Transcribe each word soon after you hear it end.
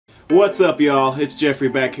What's up, y'all? It's Jeffrey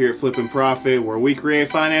back here at Flippin' Profit, where we create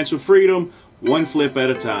financial freedom one flip at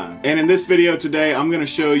a time. And in this video today, I'm going to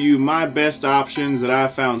show you my best options that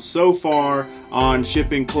I've found so far on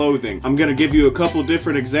shipping clothing. I'm going to give you a couple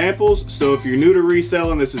different examples, so if you're new to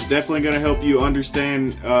reselling, this is definitely going to help you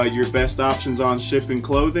understand your best options on shipping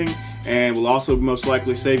clothing, and will also most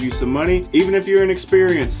likely save you some money. Even if you're an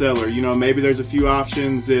experienced seller, you know, maybe there's a few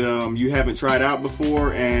options that you haven't tried out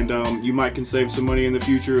before, and you might can save some money in the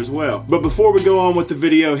future as well. But before we go on with the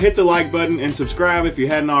video, hit the like button and subscribe if you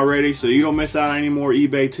hadn't already, so you don't miss out on any more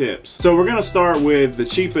eBay tips. So we're gonna start with the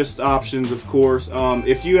cheapest options, of course.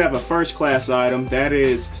 If you have a first class item that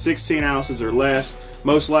is 16 ounces or less,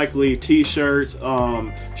 most likely t-shirts,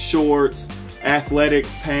 shorts, athletic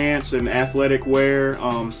pants and athletic wear,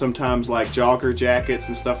 sometimes like jogger jackets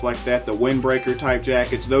and stuff like that, the windbreaker type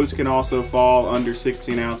jackets, those can also fall under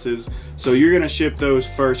 16 ounces. So you're going to ship those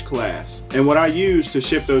first class. And what I use to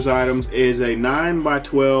ship those items is a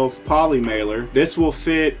 9x12 poly mailer. This will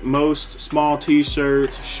fit most small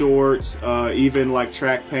t-shirts, shorts, even like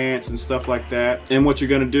track pants and stuff like that. And what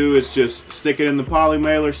you're going to do is just stick it in the poly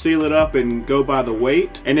mailer, seal it up, and go by the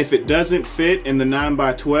weight. And if it doesn't fit in the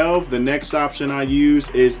 9x12, the next option I use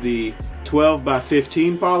is the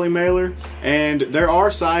 12x15 poly mailer, and there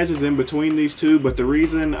are sizes in between these two, but the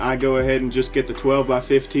reason I go ahead and just get the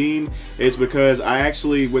 12x15 is because I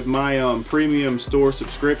actually, with my premium store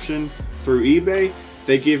subscription through eBay,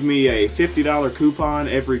 they give me a $50 coupon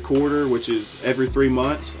every quarter, which is every 3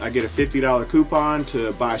 months. I get a $50 coupon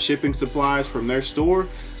to buy shipping supplies from their store.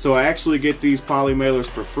 So I actually get these poly mailers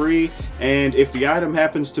for free. And if the item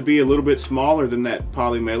happens to be a little bit smaller than that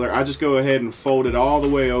poly mailer, I just go ahead and fold it all the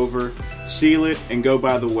way over, seal it, and go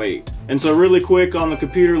by the weight. And so really quick on the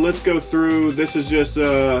computer, let's go through. This is just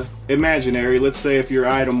imaginary. Let's say if your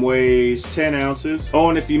item weighs 10 ounces. Oh,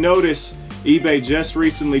 and if you notice, eBay just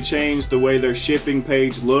recently changed the way their shipping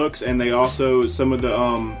page looks, and they also, some of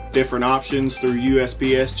the different options through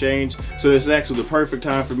USPS changed. So this is actually the perfect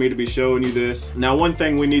time for me to be showing you this. Now, one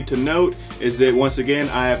thing we need to note is that, once again,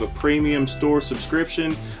 I have a premium store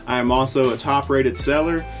subscription. I am also a top rated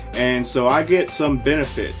seller, and so I get some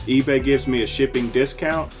benefits. eBay gives me a shipping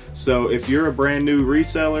discount. So if you're a brand new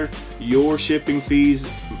reseller, your shipping fees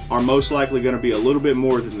are most likely going to be a little bit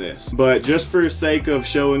more than this. But just for the sake of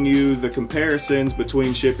showing you the comparisons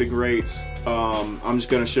between shipping rates, I'm just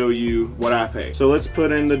going to show you what I pay. So let's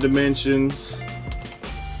put in the dimensions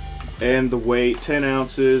and the weight. 10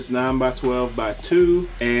 ounces, 9x12x2.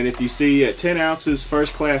 And if you see, at 10 ounces,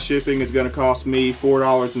 first class shipping is going to cost me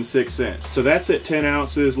 $4.06. So that's at 10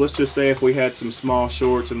 ounces. Let's just say if we had some small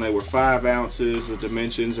shorts and they were 5 ounces, the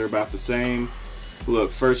dimensions are about the same.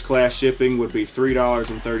 Look, first class shipping would be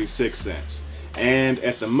 $3.36. And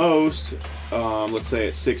at the most, let's say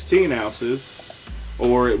it's 16 ounces,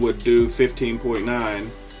 or it would do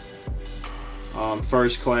 15.9.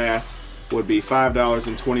 First class would be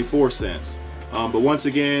 $5.24. But once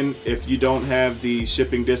again, if you don't have the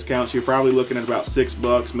shipping discounts, you're probably looking at about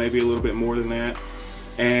 $6, maybe a little bit more than that.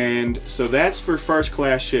 And so that's for first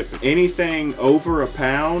class shipping. Anything over a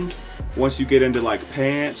pound, once you get into like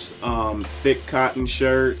pants, thick cotton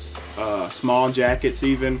shirts, small jackets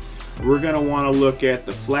even, we're gonna wanna look at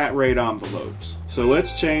the flat rate envelopes. So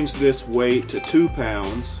let's change this weight to 2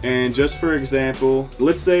 pounds. And just for example,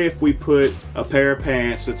 let's say if we put a pair of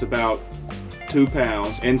pants that's about 2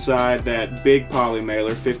 pounds inside that big poly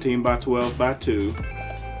mailer, 15x12x2.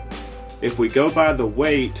 If we go by the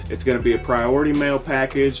weight, it's gonna be a priority mail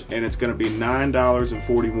package, and it's gonna be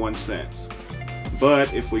 $9.41.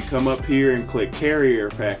 But if we come up here and click carrier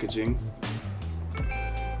packaging,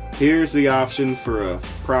 here's the option for a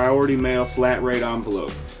priority mail flat rate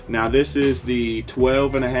envelope. Now this is the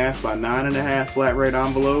 12.5 by 9.5 flat rate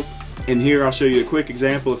envelope. And here I'll show you a quick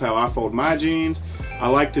example of how I fold my jeans. I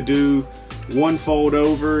like to do one fold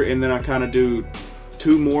over, and then I kind of do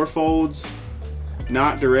 2 more folds,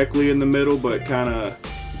 not directly in the middle, but kind of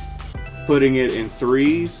putting it in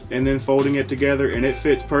 3s and then folding it together, and it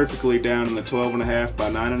fits perfectly down in the 12.5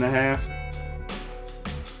 by 9.5.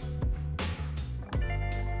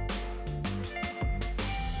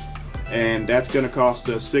 And that's going to cost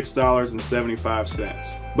us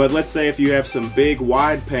 $6.75. But let's say if you have some big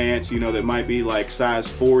wide pants, you know, that might be like size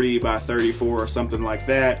 40 by 34 or something like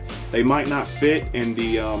that, they might not fit in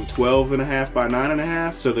the 12.5 by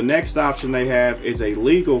 9.5. So the next option they have is a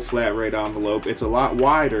legal flat rate envelope. It's a lot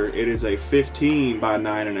wider. It is a 15 by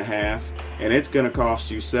 9.5, and it's going to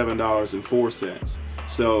cost you $7.04.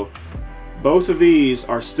 So both of these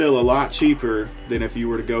are still a lot cheaper than if you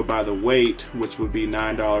were to go by the weight, which would be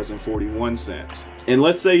 $9.41. And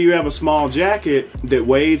let's say you have a small jacket that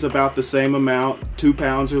weighs about the same amount, 2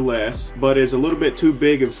 pounds or less, but is a little bit too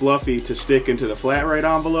big and fluffy to stick into the flat rate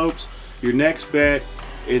envelopes. Your next bet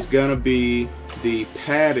is gonna be the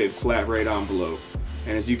padded flat rate envelope.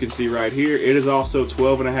 And as you can see right here, it is also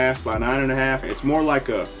 12.5 by 9.5. It's more like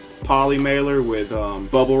a poly mailer with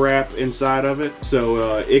bubble wrap inside of it,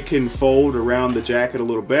 so it can fold around the jacket a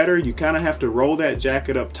little better. You kind of have to roll that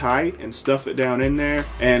jacket up tight and stuff it down in there.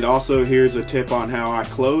 And also, here's a tip on how I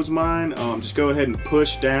close mine. Just go ahead and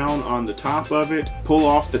push down on the top of it, pull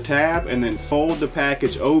off the tab, and then fold the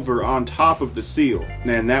package over on top of the seal,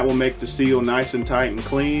 and that will make the seal nice and tight and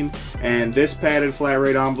clean. And this padded flat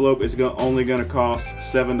rate envelope is only going to cost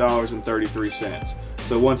 $7.33.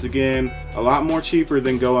 So once again, a lot more cheaper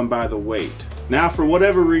than going by the weight. Now, for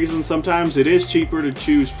whatever reason, sometimes it is cheaper to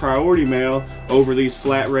choose priority mail over these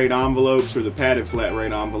flat rate envelopes or the padded flat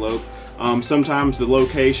rate envelope. Sometimes the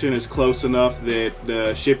location is close enough that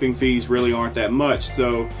the shipping fees really aren't that much.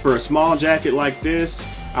 So for a small jacket like this,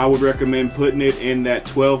 I would recommend putting it in that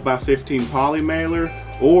 12 by 15 poly mailer.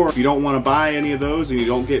 Or if you don't want to buy any of those and you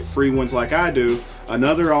don't get free ones like I do,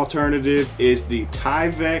 another alternative is the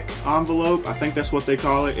Tyvek envelope. I think that's what they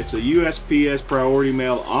call it. It's a USPS priority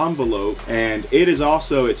mail envelope, and it is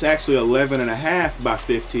also, it's actually 11.5 by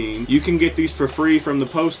 15. You can get these for free from the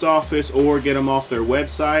post office or get them off their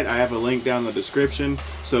website. I have a link down in the description.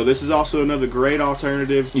 So this is also another great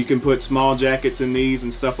alternative. You can put small jackets in these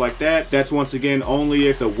and stuff like that. That's once again only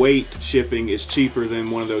if the weight shipping is cheaper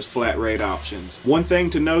than one of those flat rate options. One thing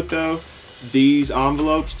to note though, these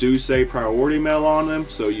envelopes do say priority mail on them,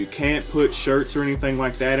 so you can't put shirts or anything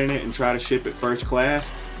like that in it and try to ship it first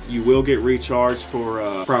class. You will get recharged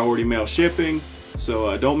for priority mail shipping,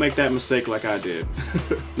 so don't make that mistake like I did.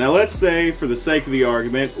 Now let's say, for the sake of the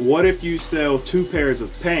argument, what if you sell 2 pairs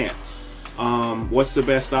of pants? What's the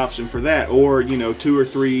best option for that? Or, you know, 2 or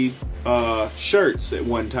 3 shirts at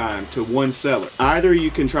one time to one seller. Either you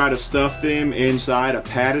can try to stuff them inside a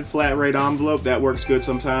padded flat rate envelope, that works good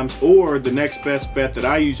sometimes, or the next best bet that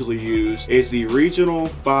I usually use is the regional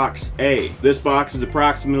box A. This box is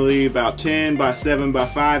approximately about 10 by 7 by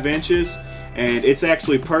 5 inches, and it's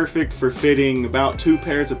actually perfect for fitting about 2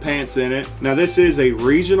 pairs of pants in it. Now this is a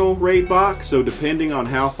regional rate box, so depending on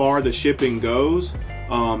how far the shipping goes,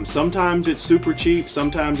 sometimes it's super cheap,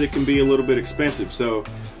 sometimes it can be a little bit expensive. So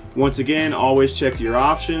once again, always check your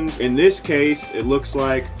options. In this case, it looks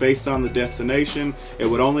like, based on the destination, it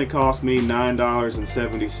would only cost me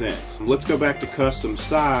 $9.70. Let's go back to custom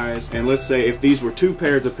size, and let's say if these were 2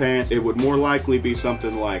 pairs of pants, it would more likely be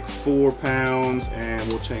something like 4 pounds, and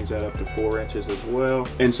we'll change that up to 4 inches as well.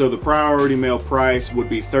 And so the priority mail price would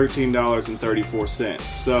be $13.34.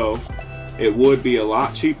 So it would be a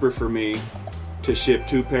lot cheaper for me to ship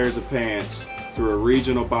 2 pairs of pants through a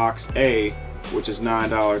regional box A, which is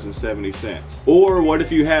 $9.70. Or what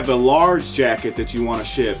if you have a large jacket that you want to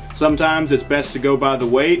ship? Sometimes it's best to go by the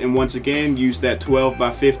weight, and once again use that 12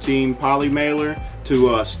 by 15 poly mailer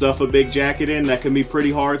to stuff a big jacket in. That can be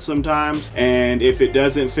pretty hard sometimes, and if it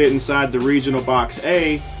doesn't fit inside the regional box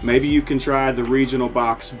A, maybe you can try the regional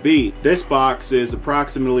box B. This box is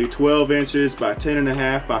approximately 12 inches by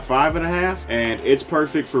 10.5 by 5.5, and it's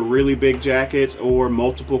perfect for really big jackets or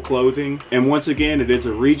multiple clothing. And once again, it is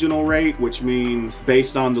a regional rate, which means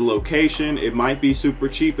based on the location, it might be super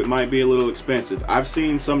cheap, it might be a little expensive. I've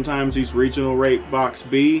seen sometimes these regional rate box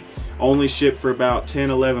B only ship for about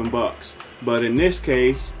 10-11 bucks. But in this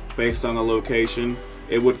case, based on the location,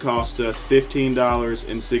 it would cost us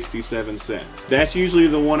 $15.67. That's usually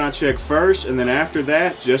the one I check first, and then after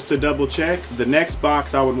that, just to double check, the next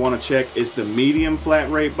box I would want to check is the medium flat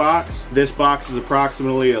rate box. This box is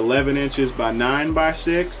approximately 11 inches by 9 by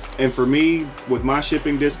 6, and for me, with my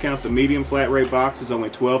shipping discount, the medium flat rate box is only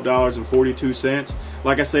 $12.42.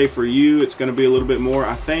 Like I say, for you, it's going to be a little bit more.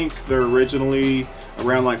 I think they're originally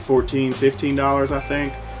around like $14, $15, I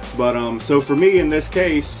think. But so for me in this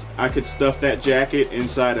case, I could stuff that jacket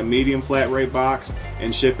inside a medium flat rate box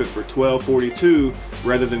and ship it for $12.42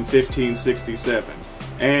 rather than $15.67.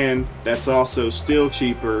 And that's also still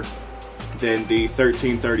cheaper than the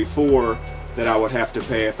 $13.34 that I would have to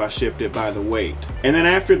pay if I shipped it by the weight. And then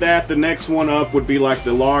after that, the next one up would be like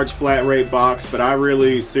the large flat rate box, but I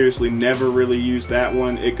really seriously never really use that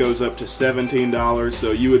one. It goes up to $17,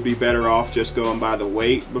 so you would be better off just going by the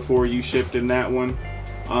weight before you shipped in that one.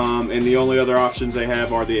 And the only other options they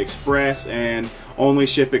have are the express, and only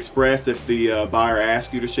ship express if the buyer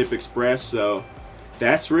asks you to ship express. So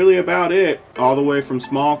that's really about it, all the way from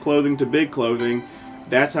small clothing to big clothing.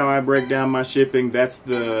 That's how I break down my shipping. That's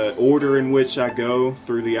the order in which I go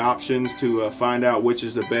through the options to find out which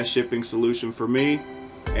is the best shipping solution for me.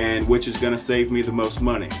 and which is going to save me the most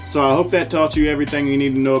money. So I hope that taught you everything you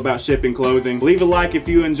need to know about shipping clothing. Leave a like if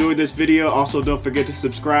you enjoyed this video. Also, don't forget to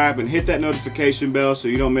subscribe and hit that notification bell so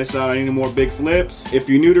you don't miss out on any more big flips. If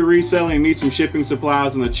you're new to reselling and need some shipping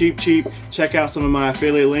supplies on the cheap, check out some of my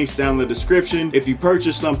affiliate links down in the description. If you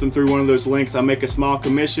purchase something through one of those links, I make a small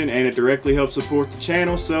commission and it directly helps support the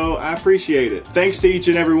channel, so I appreciate it. Thanks to each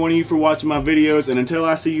and every one of you for watching my videos, and until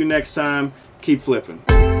I see you next time, keep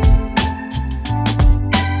flipping.